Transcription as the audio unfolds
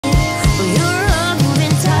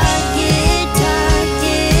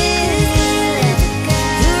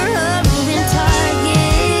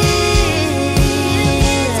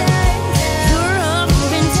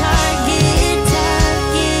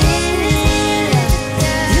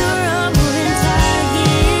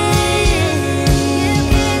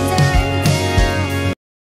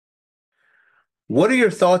What are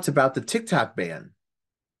your thoughts about the TikTok ban?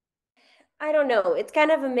 I don't know. It's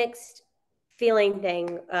kind of a mixed feeling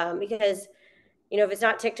thing because, if it's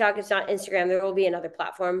not TikTok, it's not Instagram. There will be another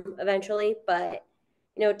platform eventually. But,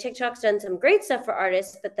 TikTok's done some great stuff for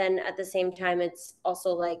artists. But then at the same time, it's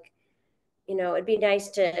also like, it'd be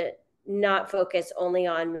nice to not focus only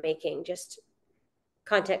on making just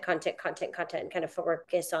content, and kind of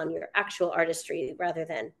focus on your actual artistry rather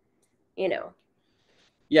than, you know,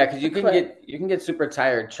 Yeah, because a clip. you can get super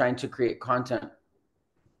tired trying to create content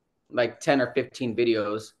like 10 or 15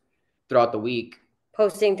 videos throughout the week.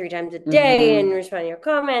 Posting 3 times a day and Mm-hmm. responding to your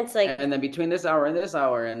comments. Like, And then between this hour and this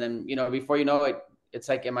hour, and then before you know it, it's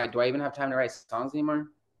like, do I even have time to write songs anymore?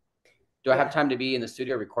 Do I have yeah, time to be in the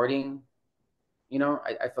studio recording?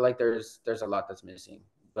 I feel like there's a lot that's missing.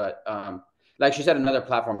 But like she said, another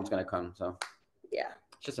platform is gonna come. So yeah,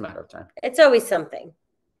 it's just a matter of time. it's always something.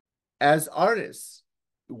 As artists,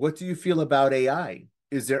 what do you feel about AI?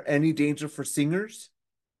 Is there any danger for singers?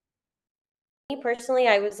 Me personally,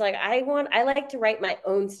 I was like, I like to write my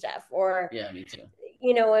own stuff, or Yeah, me too.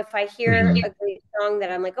 if I hear a great song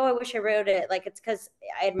that I'm like, oh, I wish I wrote it, like it's because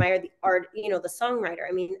I admire the art, the songwriter.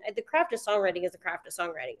 I mean, the craft of songwriting is the craft of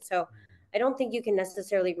songwriting. So I don't think you can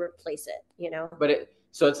necessarily replace it. But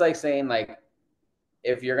it's like saying, like,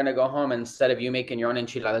 if you're gonna go home, instead of you making your own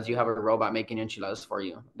enchiladas, you have a robot making enchiladas for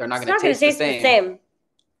you. They're not It's gonna not going to taste the taste the same. same.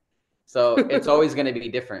 So it's always gonna be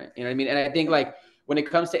different. You know what I mean? And I think, like, when it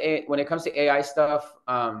comes to AI stuff,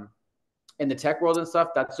 in the tech world and stuff,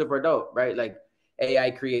 that's super dope, right? Like,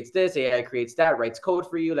 AI creates this, AI creates that, writes code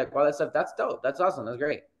for you, like all that stuff. That's dope. That's awesome. That's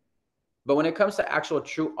great. But when it comes to actual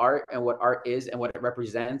true art and what art is and what it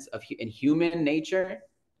represents in human nature,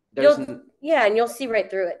 there's and you'll see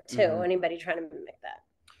right through it too. Mhm. Anybody trying to mimic that.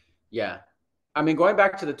 Yeah. I mean, going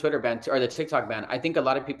back to the Twitter ban or the TikTok ban, I think a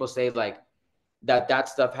lot of people say, like, that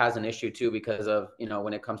stuff has an issue too, because of,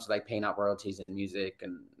 when it comes to, like, paying out royalties in music,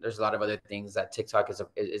 and there's a lot of other things that TikTok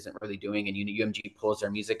isn't really doing, and UMG pulls their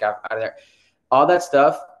music out of there. All that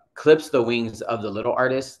stuff clips the wings of the little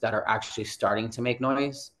artists that are actually starting to make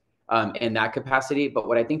noise, in that capacity. But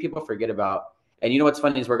what I think people forget about, and what's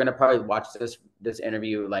funny is, we're gonna probably watch this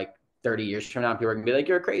interview like 30 years from now, and people are gonna be like,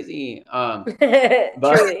 "You're crazy." But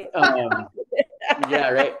Truly. yeah,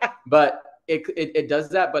 right. But it does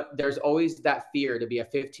that, but there's always that fear to be a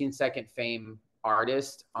 15-second fame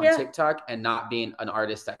artist on Yeah. TikTok and not being an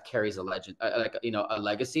artist that carries a legend, like, a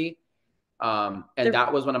legacy. And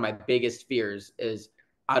that was one of my biggest fears, is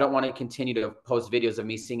I don't want to continue to post videos of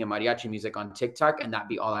me singing mariachi music on TikTok and that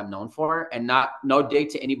be all I'm known for. And no dig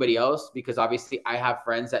to anybody else, because obviously I have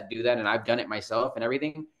friends that do that and I've done it myself and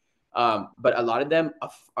everything. But a lot of them,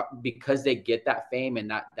 because they get that fame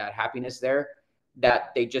and that happiness there,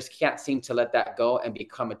 that they just can't seem to let that go and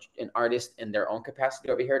become an artist in their own capacity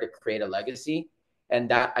over here to create a legacy. And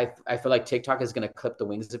that I feel like TikTok is going to clip the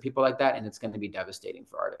wings of people like that, and it's going to be devastating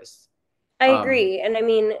for artists. I agree. And I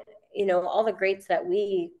mean, all the greats that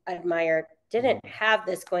we admire didn't have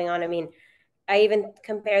this going on. I mean, I even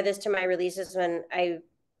compare this to my releases when I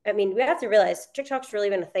mean, we have to realize TikTok's really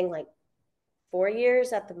been a thing like 4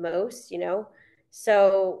 years at the most.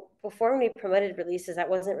 So before, when we promoted releases, that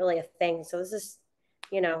wasn't really a thing. So this is,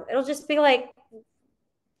 it'll just be like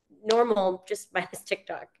normal, just minus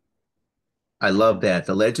TikTok. I love that.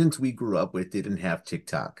 The legends we grew up with didn't have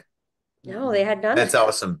TikTok. No, they had none of That's it.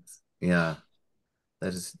 awesome. Yeah,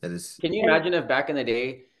 that is. Can you And imagine if back in the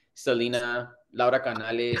day, Selena, Laura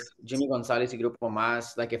Canales, Jimmy Gonzalez y Grupo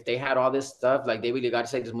Más, like, if they had all this stuff, like David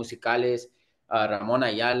Garza, los musicales, Ramon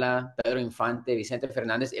Ayala, Pedro Infante, Vicente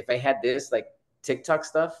Fernandez, if I had this, like, TikTok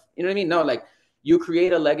stuff, you know what I mean? No, like, you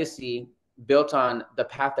create a legacy built on the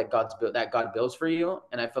path that God builds for you.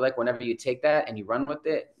 And I feel like whenever you take that and you run with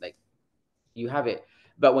it, like, you have it.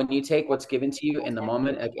 But when you take what's given to you in the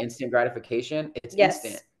moment, like instant gratification, it's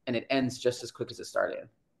instant yes, and it ends just as quick as it started.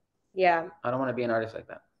 yeah, I don't want to be an artist like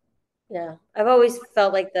that. yeah. I've always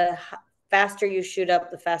felt like the faster you shoot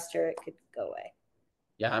up, the faster it could go away.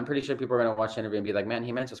 Yeah, I'm pretty sure people are gonna watch the interview and be like, "Man,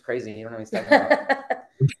 Jimencio was crazy. You don't know what he's talking about."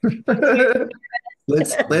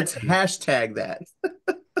 Let's hashtag that.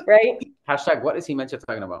 Right? Hashtag what is Jimencio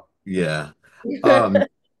talking about? Yeah. Um,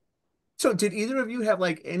 so did either of you have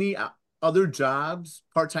like any other jobs,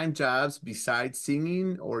 part-time jobs besides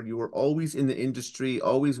singing, or you were always in the industry,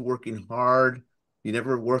 always working hard? You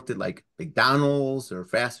never worked at like McDonald's or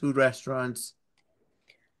fast food restaurants?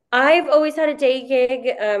 I've always had a day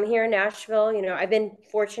gig here in Nashville. I've been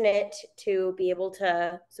fortunate to be able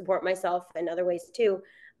to support myself in other ways too.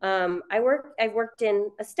 I've worked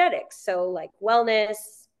in aesthetics, so like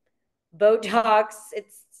wellness, Botox.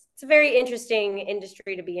 It's a very interesting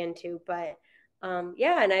industry to be into, but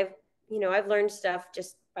yeah, and I've I've learned stuff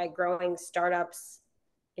just by growing startups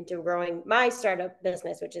into growing my startup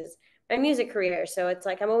business, which is my music career. So it's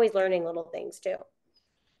like I'm always learning little things too.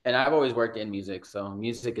 And I've always worked in music, so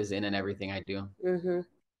music is in everything I do.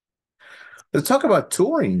 Let's talk about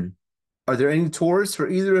touring. Are there any tours for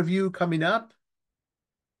either of you coming up?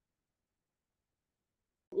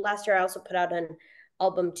 Last year, I also put out an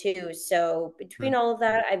album too. So between all of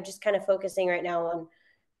that, I'm just kind of focusing right now on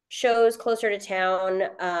shows closer to town.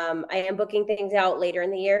 I am booking things out later in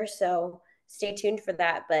the year, so stay tuned for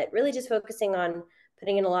that. But really just focusing on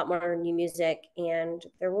putting in a lot more new music, and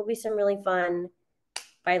there will be some really fun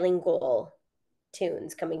bilingual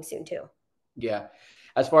tunes coming soon too. Yeah.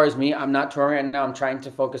 As far as me, I'm not touring right now. I'm trying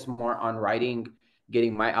to focus more on writing,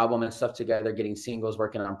 getting my album and stuff together, getting singles,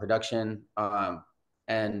 working on production.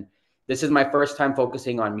 And this is my first time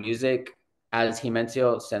focusing on music as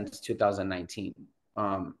Jimencio since 2019.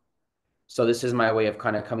 So this is my way of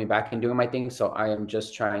kind of coming back and doing my thing. So I am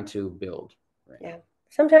just trying to build. Yeah.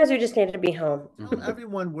 Sometimes we just need to be home. Tell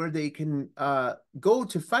everyone where they can go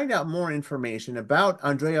to find out more information about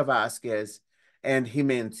Andrea Vasquez and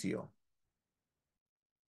Jimencio.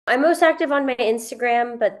 I'm most active on my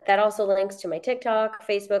Instagram, but that also links to my TikTok,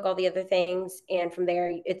 Facebook, all the other things. And from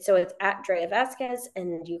there, it's at Andrea Vasquez.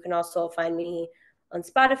 And you can also find me on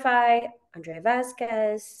Spotify, Andrea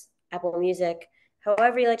Vasquez, Apple Music,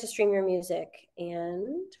 however you like to stream your music.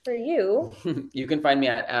 And for you, you can find me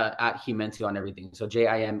at Jimencio on everything. So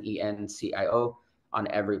JIMENCIO on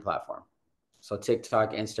every platform. So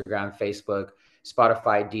TikTok, Instagram, Facebook,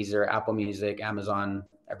 Spotify, Deezer, Apple Music, Amazon,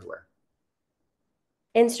 everywhere.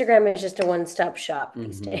 Instagram is just a one-stop shop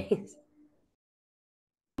these days.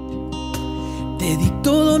 Te di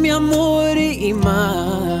todo mi amor y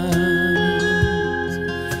más.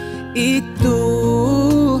 Y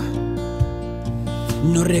tú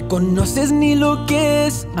no reconoces ni lo que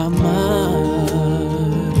es amar.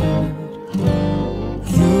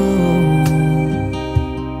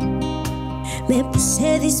 Me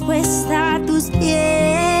puse dispuesta a tus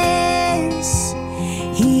pies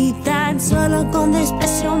y tan solo con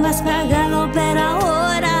desprecio me has pagado, pero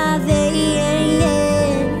ahora